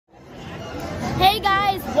Hey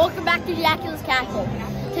guys, welcome back to Jackula's Castle.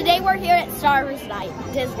 Today we're here at Star Wars Night,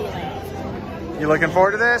 Disneyland. You looking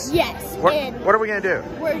forward to this? Yes. What are we gonna do?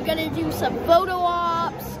 We're gonna do some photo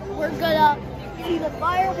ops. We're gonna see the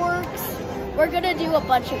fireworks. We're gonna do a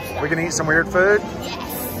bunch of stuff. We're gonna eat some weird food?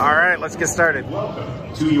 Yes. All right, let's get started.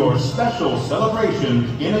 Welcome to your special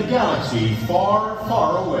celebration in a galaxy far,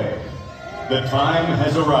 far away. The time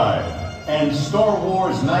has arrived, and Star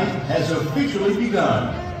Wars Night has officially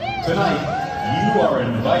begun. Tonight, you are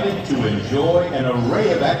invited to enjoy an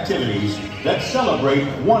array of activities that celebrate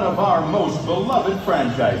one of our most beloved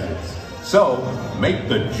franchises. So, make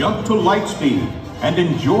the jump to light speed and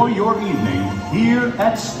enjoy your evening here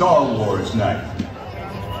at Star Wars Night.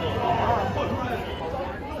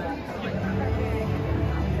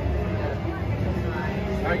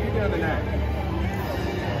 How are you doing tonight?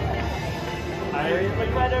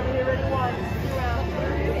 Right over here, ready one.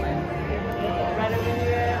 Right over here.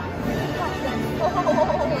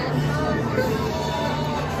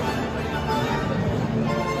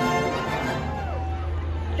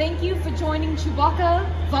 Thank you for joining Chewbacca,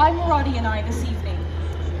 Vi Moradi and I this evening.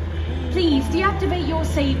 Please deactivate your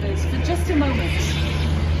sabers for just a moment.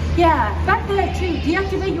 Yeah, back there too,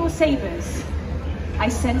 deactivate your sabers. I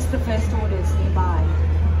sense the First Orders nearby.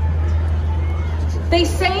 They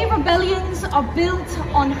say rebellions are built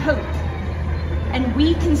on hope, and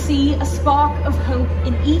we can see a spark of hope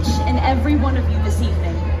in each and every one of you this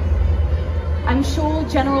evening. I'm sure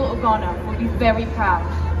General Organa will be very proud.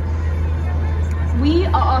 We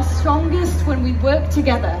are our strongest when we work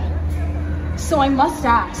together. So I must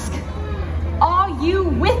ask, are you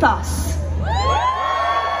with us? Are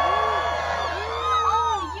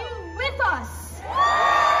you with us?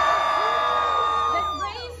 Then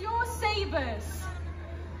raise your sabers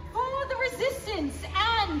for the resistance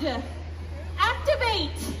and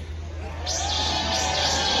activate!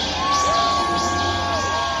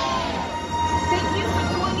 Thank you for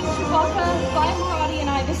joining Chewbacca, Vi Moradi and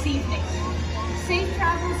I this evening. Safe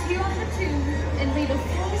travels here on the tube, and may the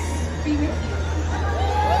Force be with you.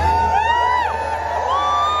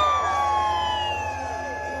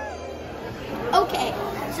 Okay,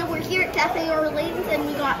 so we're here at Cafe Orleans and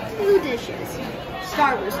we got two dishes.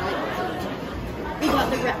 Star Wars Night food. We got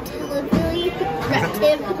the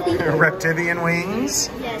Reptivian wings.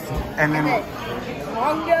 Yes. And then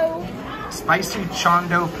Mongo. spicy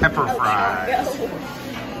chondo pepper fries. Mongo.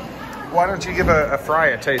 Why don't you give a fry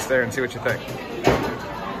a taste there and see what you think?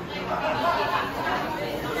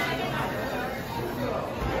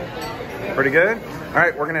 Pretty good? All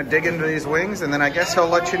right, we're gonna dig into these wings and then I guess he'll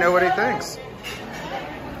let you know what he thinks.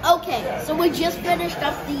 Okay, so we just finished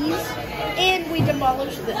up these and we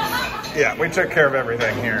demolished this. Yeah, we took care of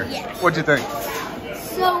everything here. Yes. What'd you think?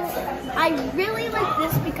 So, I really like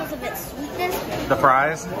this because of its sweetness. The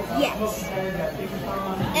fries? Yes.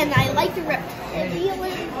 And I like the reptilian,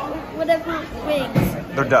 whatever,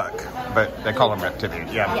 wings. They're duck, but they call them reptilian.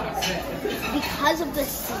 Yeah. Yes. Because of the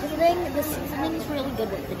seasoning is really good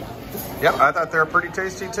with the duck. Yep, I thought they were pretty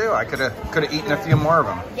tasty too. I could have eaten a few more of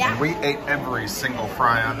them. Yeah. And we ate every single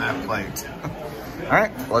fry on that plate. All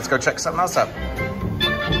right, well, let's go check something else out.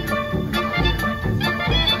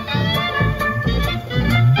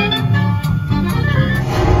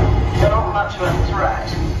 Not much of a threat.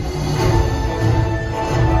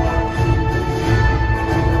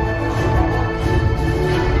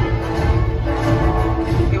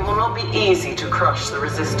 It will not be easy to crush the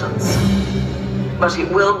resistance, but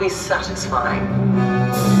it will be satisfying.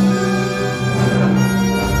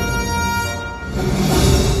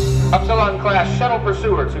 Upsilon-class shuttle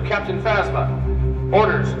pursuer to Captain Phasma.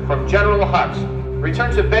 Orders from General Hux.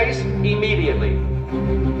 Return to base immediately.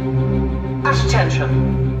 At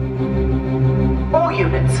attention. All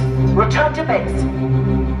units, return to base.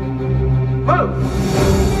 Move!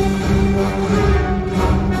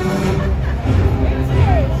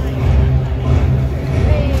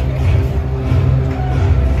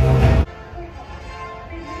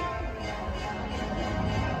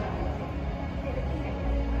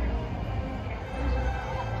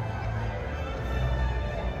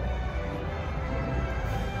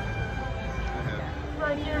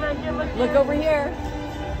 Look over here.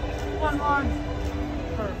 One more.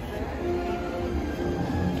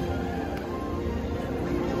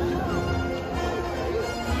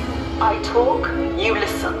 I talk, you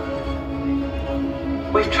listen.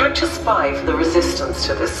 We've tried to spy for the resistance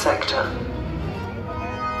to this sector.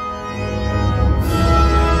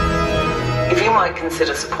 If you might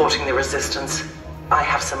consider supporting the resistance, I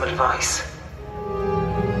have some advice.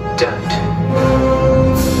 Don't.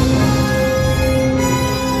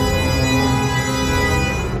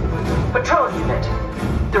 Patrol unit.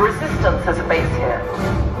 The resistance Resistance has a base here.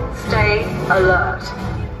 Stay alert.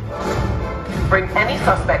 Bring any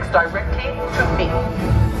suspects directly to me.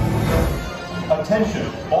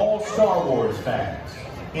 Attention, all Star Wars fans.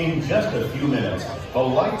 In just a few minutes, the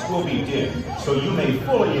lights will be dimmed so you may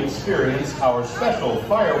fully experience our special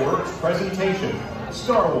fireworks presentation.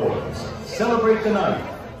 Star Wars, celebrate the night.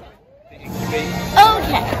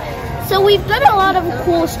 Okay, so we've done a lot of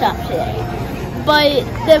cool stuff today, but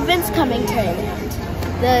the event's coming to an end.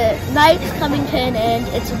 The night's coming to an end.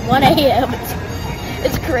 It's 1 a.m.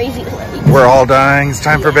 It's crazy late. We're all dying. It's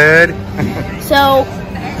time for bed. So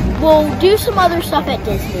we'll do some other stuff at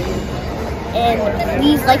Disney. And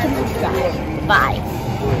please like and subscribe. Bye.